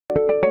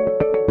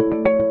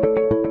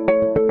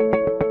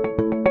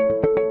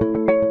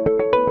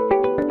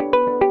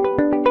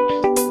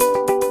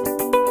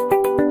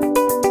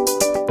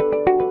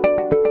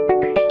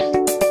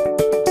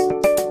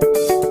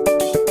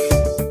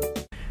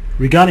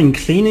Regarding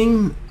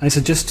cleaning, I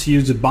suggest to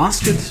use a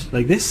basket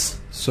like this,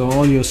 so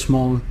all your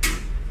small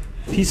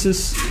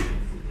pieces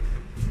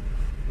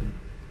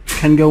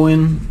can go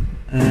in,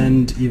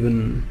 and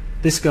even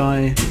this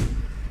guy.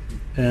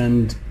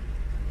 And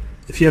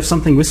if you have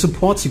something with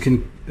supports, you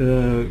can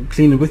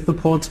clean it with the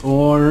ports,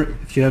 or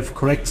if you have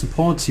correct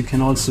supports, you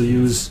can also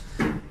use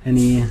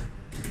any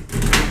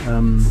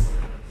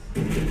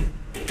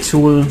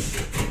tool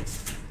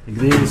like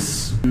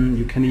this.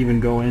 You can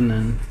even go in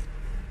and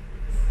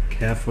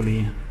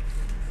carefully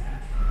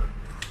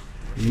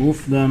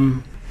remove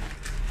them,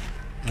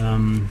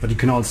 but you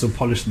can also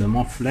polish them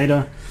off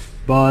later.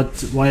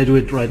 But why I do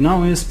it right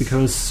now is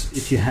because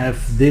if you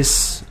have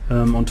this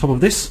on top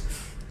of this,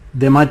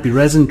 there might be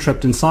resin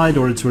trapped inside,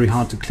 or it's very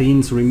hard to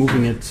clean, so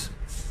removing it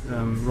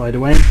right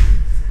away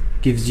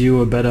gives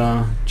you a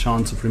better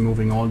chance of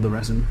removing all the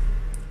resin.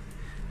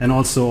 And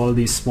also all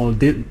these small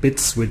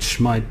bits which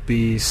might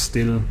be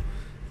still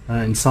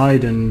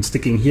inside and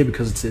sticking here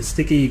because it's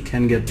sticky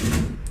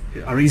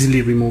are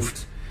easily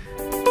removed